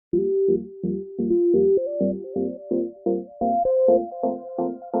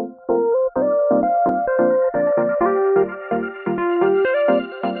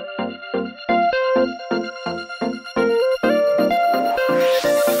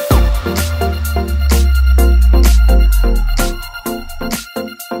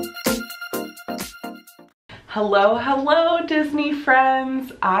Hello, hello Disney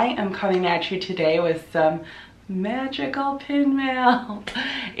friends. I am coming at you today with some magical pin mail.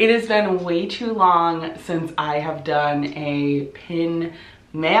 It has been way too long since I have done a pin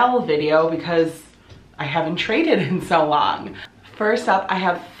mail video because I haven't traded in so long. First up, I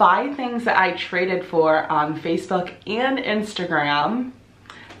have 5 things that I traded for on Facebook and Instagram.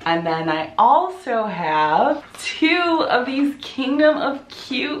 And then I also have 2 of these Kingdom of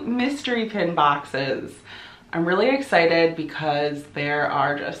Cute mystery pin boxes. I'm really excited because there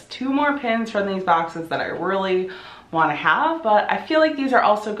are just 2 more pins from these boxes that I really want to have, but I feel like these are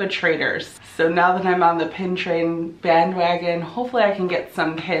also good traders. So now that I'm on the pin train bandwagon, hopefully I can get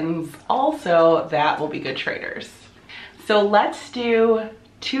some pins also that will be good traders. So let's do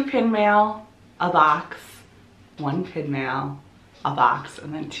 2 pin mail, a box, 1 pin mail, a box,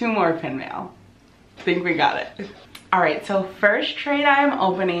 and then 2 more pin mail. I think we got it. All right, so first trade I'm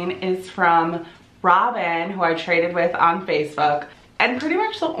opening is from Robin, who I traded with on Facebook. And pretty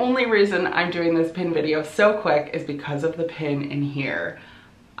much the only reason I'm doing this pin video so quick is because of the pin in here.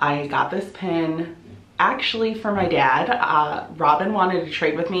 I got this pin actually for my dad. Robin wanted to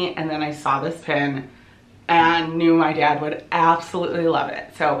trade with me, and then I saw this pin and knew my dad would absolutely love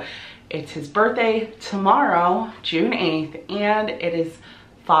it. So it's his birthday tomorrow, June 8th, and it is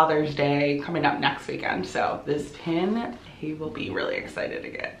Father's Day coming up next weekend. So this pin, he will be really excited to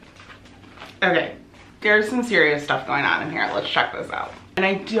get. Okay, there's some serious stuff going on in here. Let's check this out. And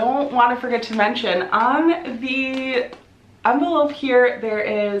I don't want to forget to mention on the envelope here, there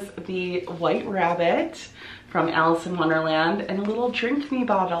is the White Rabbit from Alice in Wonderland and a little drink me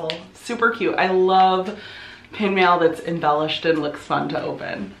bottle. Super cute. I love pin mail that's embellished and looks fun to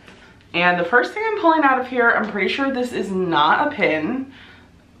open. And the first thing I'm pulling out of here, I'm pretty sure this is not a pin.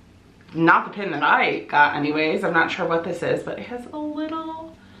 Not the pin that I got anyways. I'm not sure what this is, but it has a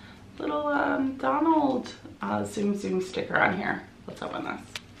little Donald Zoom Zoom sticker on here. Let's open this.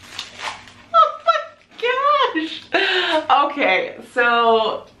 Oh my gosh. Okay,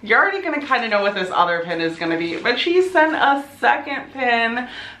 so you're already gonna kind of know what this other pin is gonna be, but she sent a second pin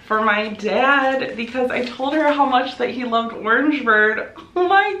for my dad because I told her how much that he loved Orange Bird. Oh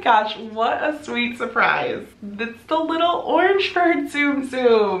my gosh, what a sweet surprise. It's the little Orange Bird Zoom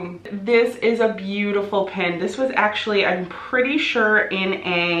Zoom. This is a beautiful pin. This was actually, I'm pretty sure, in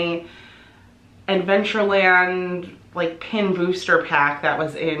a Adventureland like pin booster pack that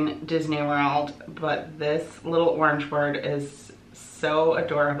was in Disney World, but this little Orange Bird is so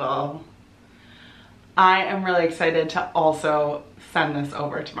adorable. I am really excited to also send this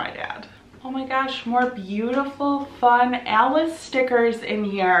over to my dad. Oh my gosh, more beautiful, fun Alice stickers in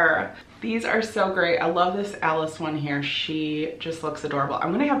here. These are so great. I love this Alice one here. She just looks adorable.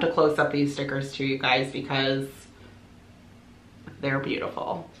 I'm gonna have to close up these stickers too, you guys, because they're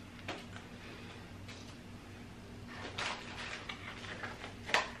beautiful.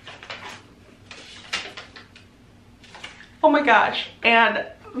 Oh my gosh, and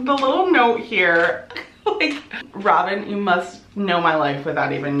the little note here, like, Robin, you must know my life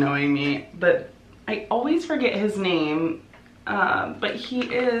without even knowing me, but I always forget his name, but he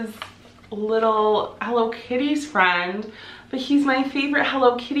is little Hello Kitty's friend, but he's my favorite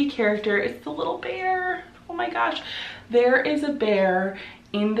Hello Kitty character. It's the little bear. Oh my gosh. There is a bear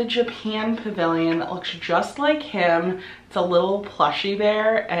in the Japan pavilion that looks just like him. It's a little plushy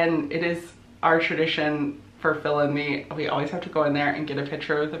bear, and it is our tradition for Phil and me. We always have to go in there and get a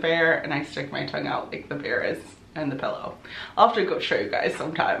picture of the bear, and I stick my tongue out like the bear is and the pillow. I'll have to go show you guys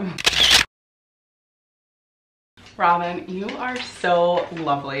sometime. Robin, you are so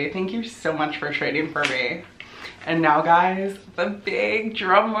lovely. Thank you so much for trading for me. And now guys, the big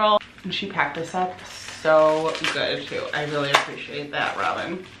drum roll. And she packed this up so good too. I really appreciate that,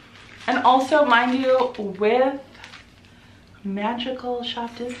 Robin. And also, mind you, with magical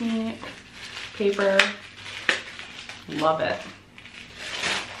Shop Disney paper. Love it.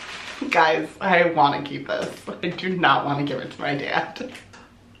 Guys, I want to keep this. I do not want to give it to my dad.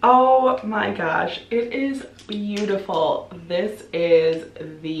 Oh my gosh, it is beautiful. This is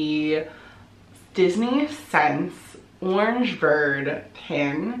the Disney Sense Orange Bird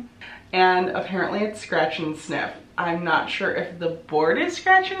pin, and apparently it's scratch and sniff. I'm not sure if the board is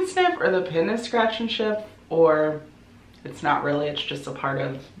scratch and sniff or the pin is scratch and sniff, or it's not really, it's just a part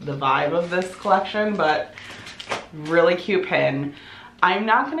of the vibe of this collection, but really cute pin. I'm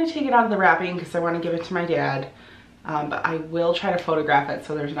not gonna take it out of the wrapping because I wanna give it to my dad, but I will try to photograph it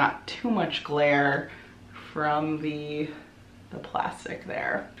so there's not too much glare from the plastic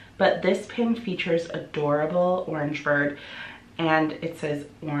there. But this pin features adorable orange bird, and it says,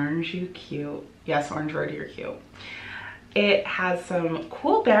 "Orange, you cute." Yes, orange bird, you're cute. It has some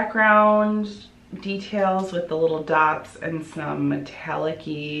cool background details with the little dots and some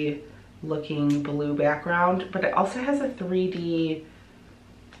metallic-y looking blue background, but it also has a 3D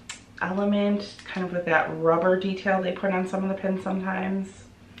element, kind of with that rubber detail they put on some of the pins sometimes.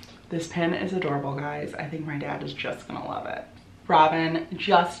 This pin is adorable, guys. I think my dad is just gonna love it. Robin,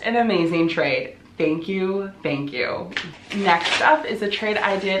 just an amazing trade. Thank you, thank you. Next up is a trade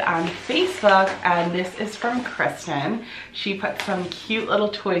I did on Facebook, and this is from Kristen. She put some cute little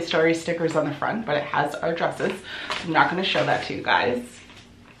Toy Story stickers on the front, but it has our dresses. I'm not gonna show that to you guys.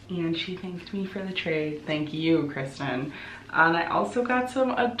 And she thanked me for the trade. Thank you, Kristen. And I also got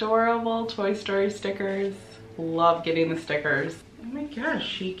some adorable Toy Story stickers. Love getting the stickers. Oh my gosh,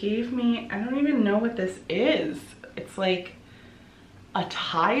 she gave me, I don't even know what this is. It's like a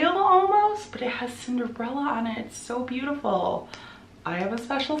tile almost, but it has Cinderella on it. It's so beautiful. I have a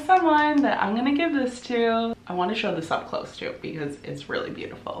special someone that I'm gonna give this to. I want to show this up close too because it's really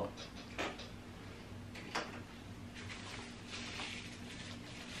beautiful.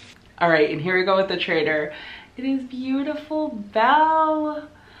 All right, and here we go with the trader. It is beautiful Belle.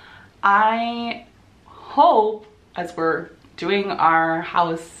 I hope, as we're doing our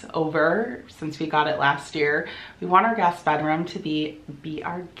house over since we got it last year, we want our guest bedroom to be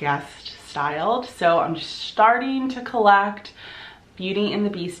our guest styled. So I'm starting to collect Beauty and the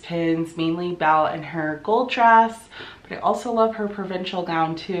Beast pins, mainly Belle and her gold dress, but I also love her provincial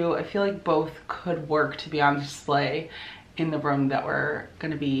gown too. I feel like both could work to be on display in the room that we're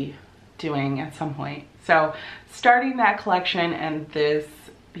gonna be doing at some point. So starting that collection, and this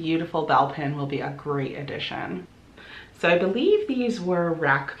beautiful Belle pin will be a great addition. So I believe these were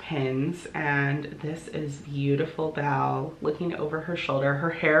rack pins, and this is beautiful Belle looking over her shoulder. Her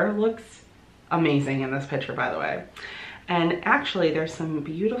hair looks amazing in this picture, by the way. And actually there's some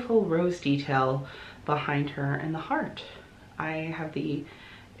beautiful rose detail behind her in the heart. I have the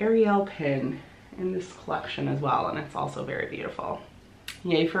Ariel pin in this collection as well, and it's also very beautiful.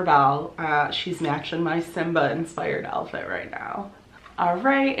 Yay for Belle. She's matching my Simba inspired outfit right now. All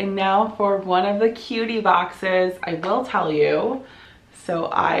right, and now for one of the cutie boxes. I will tell you, so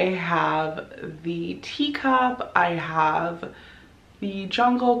I have the teacup, I have the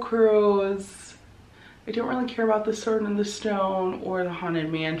Jungle Cruise. I don't really care about the Sword in the Stone or the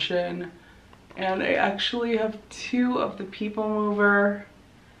Haunted Mansion. And I actually have two of the People Mover,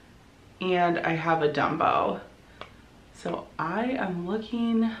 and I have a Dumbo. So I am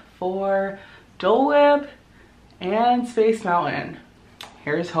looking for Dole Whip and Space Mountain.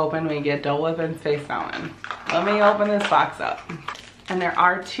 Here's hoping we get Dole Whip and Space Mountain. Let me open this box up. And there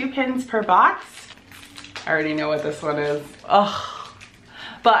are 2 pins per box. I already know what this one is. Ugh.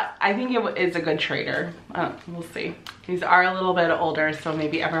 But I think it is a good trader. We'll see. These are a little bit older, so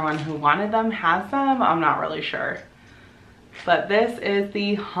maybe everyone who wanted them has them. I'm not really sure. But this is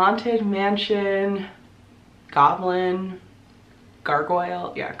the Haunted Mansion Goblin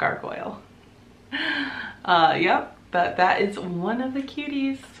Gargoyle. Yeah, Gargoyle. Yep. But that is one of the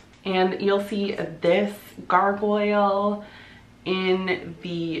cuties. And you'll see this gargoyle in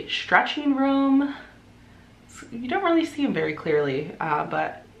the stretching room. You don't really see him very clearly,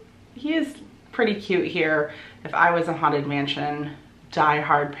 but he is pretty cute here. If I was a Haunted Mansion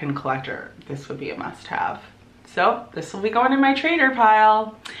die-hard pin collector, this would be a must-have. So this will be going in my trader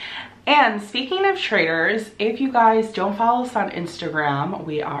pile. And speaking of traders, if you guys don't follow us on Instagram,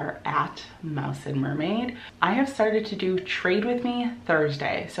 we are at Mouse and Mermaid. I have started to do Trade With Me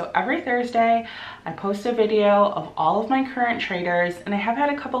Thursday. So every Thursday, I post a video of all of my current traders, and I have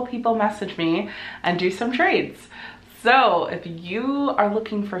had a couple people message me and do some trades. So if you are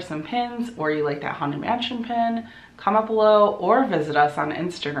looking for some pins, or you like that Haunted Mansion pin, comment below or visit us on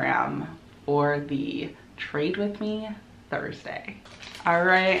Instagram for the Trade With Me Thursday. All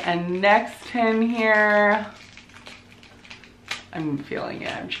right, and next pin here, I'm feeling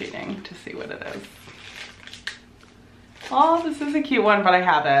it, I'm cheating to see what it is. Oh, this is a cute one, but I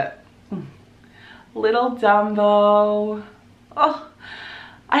have it. Little Dumbo. Oh,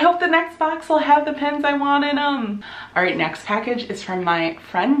 I hope the next box will have the pins I want in them. All right, next package is from my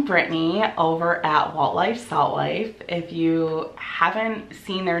friend Brittany over at Walt Life Salt Life. If you haven't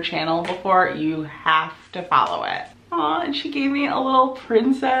seen their channel before, you have to follow it. Aw, and she gave me a little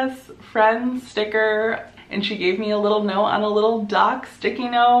princess friend sticker, and she gave me a little note on a little duck sticky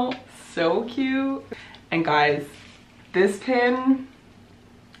note. So cute. And guys, this pin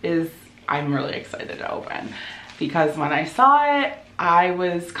I'm really excited to open, because when I saw it, I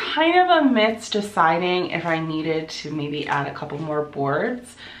was kind of amidst deciding if I needed to maybe add a couple more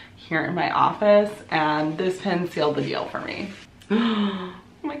boards here in my office, and this pin sealed the deal for me. Oh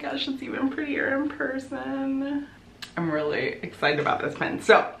my gosh, it's even prettier in person. I'm really excited about this pin.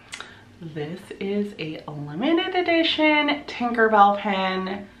 So this is a limited edition Tinkerbell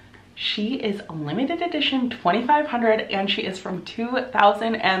pin. She is limited edition 2500 and she is from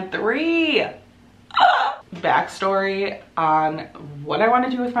 2003. Backstory on what I want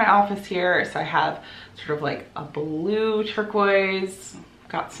to do with my office here. So I have sort of like a blue turquoise,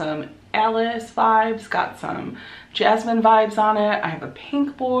 got some Alice vibes, got some Jasmine vibes on it. I have a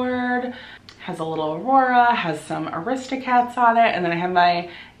pink board, has a little Aurora, has some Aristocats on it, and then I have my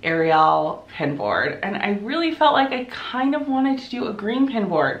Ariel pin board. And I really felt like I kind of wanted to do a green pin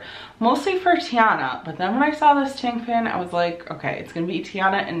board, mostly for Tiana. But then when I saw this Tink pin, I was like, okay, it's gonna be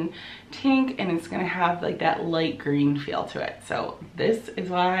Tiana and Tink, and it's gonna have like that light green feel to it. So this is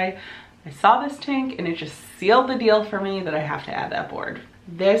why I saw this Tink, and it just sealed the deal for me that I have to add that board.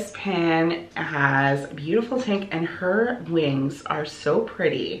 This pin has beautiful Tink, and her wings are so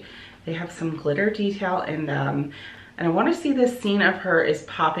pretty. They have some glitter detail in them. And I want to see this scene of her is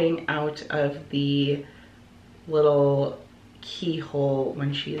popping out of the little keyhole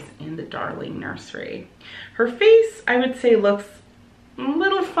when she's in the Darling nursery. Her face, I would say, looks a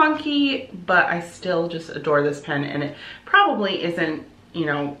little funky, but I still just adore this pen, and it probably isn't, you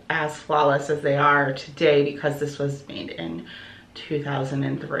know, as flawless as they are today because this was made in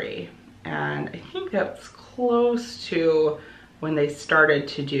 2003. And I think that's close to when they started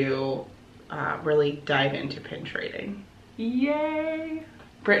to do really dive into pin trading. Yay!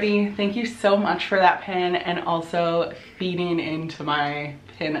 Brittany, thank you so much for that pin and also feeding into my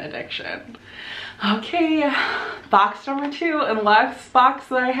pin addiction. Okay, box number 2 and last box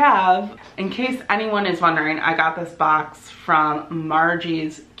that I have. In case anyone is wondering, I got this box from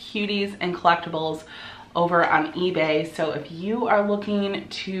Margie's Cuties and Collectibles over on eBay. So if you are looking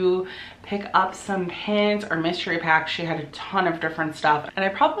to pick up some pins or mystery packs, she had a ton of different stuff, and I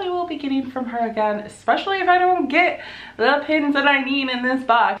probably will be getting from her again, especially if I don't get the pins that I need in this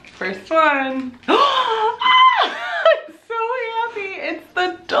box. First one. I'm so happy. It's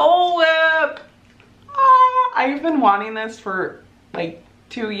the Dole Whip. I've been wanting this for like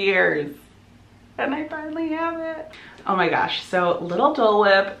 2 years and I finally have it. Oh my gosh. So little Dole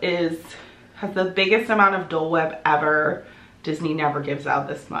Whip has the biggest amount of Dole Whip ever. Disney never gives out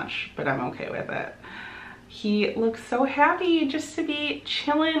this much, but I'm okay with it. He looks so happy just to be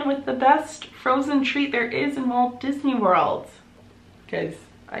chilling with the best frozen treat there is in Walt Disney World. Guys,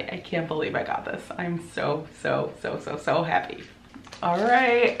 I can't believe I got this. I'm so happy. All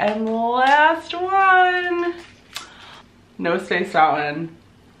right, and last one. No Space Mountain.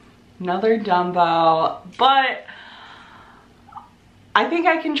 Another Dumbo, but I think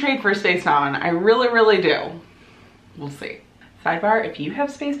I can trade for Space Mountain. I really do. We'll see. Sidebar, if you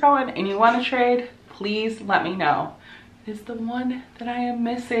have Space Mountain and you want to trade, please let me know. It is the one that I am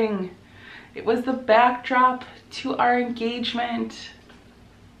missing. It was the backdrop to our engagement.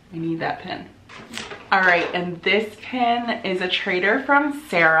 I need that pin. All right, and this pin is a trader from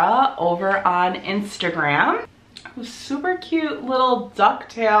Sarah over on Instagram. It was super cute little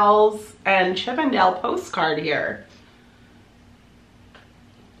DuckTales and Chippendale postcard here.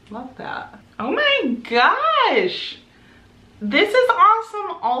 Love that. Oh my gosh. This is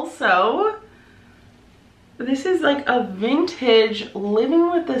awesome also. This is like a vintage Living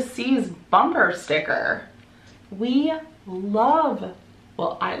with the Seas bumper sticker. We love,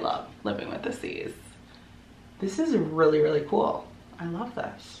 well, I love Living with the Seas. This is really cool. I love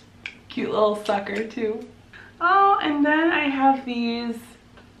this. Cute little sucker too. Oh, and then I have these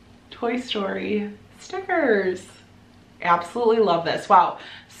Toy Story stickers. Absolutely love this. Wow.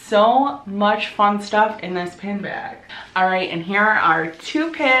 So much fun stuff in this pin bag. All right, and here are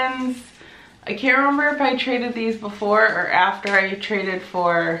 2 pins. I can't remember if I traded these before or after I traded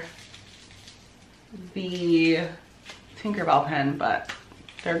for the Tinkerbell pin, but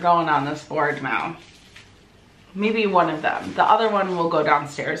they're going on this board now. Maybe one of them. The other one will go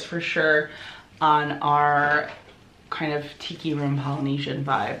downstairs for sure on our kind of Tiki Room Polynesian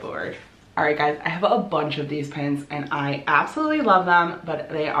vibe board. All right guys, I have a bunch of these pins and I absolutely love them, but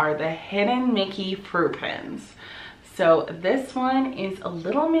they are the Hidden Mickey fruit pins. So this one is a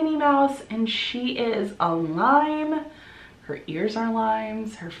little Minnie Mouse and she is a lime. Her ears are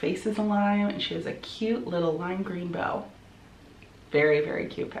limes, her face is a lime, and she has a cute little lime green bow. Very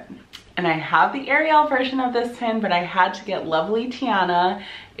cute pin. And I have the Ariel version of this pin, but I had to get lovely Tiana.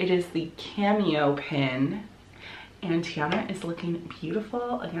 It is the Cameo pin. And Tiana is looking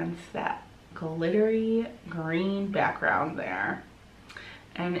beautiful against that glittery green background there.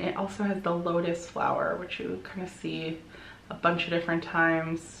 And it also has the lotus flower, which you kind of see a bunch of different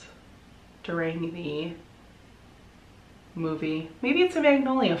times during the movie. Maybe it's a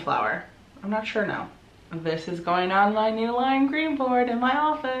magnolia flower. I'm not sure now. This is going on my new lime green board in my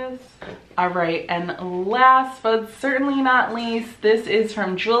office. All right, and last but certainly not least, this is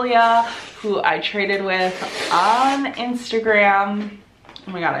from Julia, who I traded with on Instagram.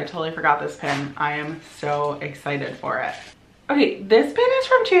 Oh my God, I totally forgot this pin. I am so excited for it. Okay, this pin is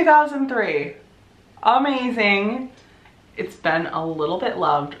from 2003. Amazing. It's been a little bit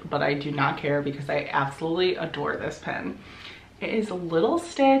loved, but I do not care because I absolutely adore this pin. It is a little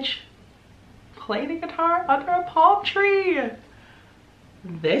Stitch playing the guitar under a palm tree.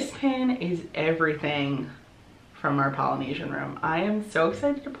 This pin is everything from our Polynesian room. I am so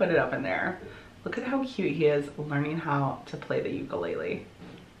excited to put it up in there. Look at how cute he is learning how to play the ukulele.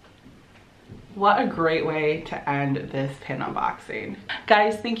 What a great way to end this pin unboxing.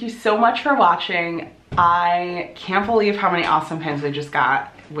 Guys, thank you so much for watching. I can't believe how many awesome pins we just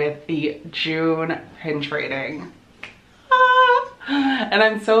got with the June pin trading. And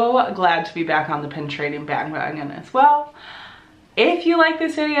I'm so glad to be back on the pin trading bandwagon as well. If you like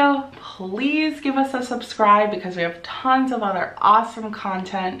this video, please give us a subscribe because we have tons of other awesome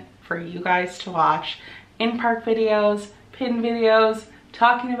content for you guys to watch. In-park videos, pin videos,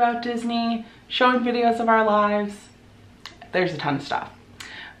 talking about Disney, showing videos of our lives. There's a ton of stuff.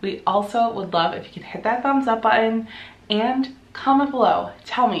 We also would love if you could hit that thumbs up button and comment below.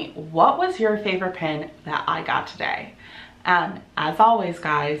 Tell me, what was your favorite pin that I got today? And as always,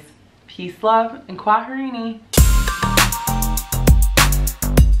 guys, peace, love, and Kwaherini.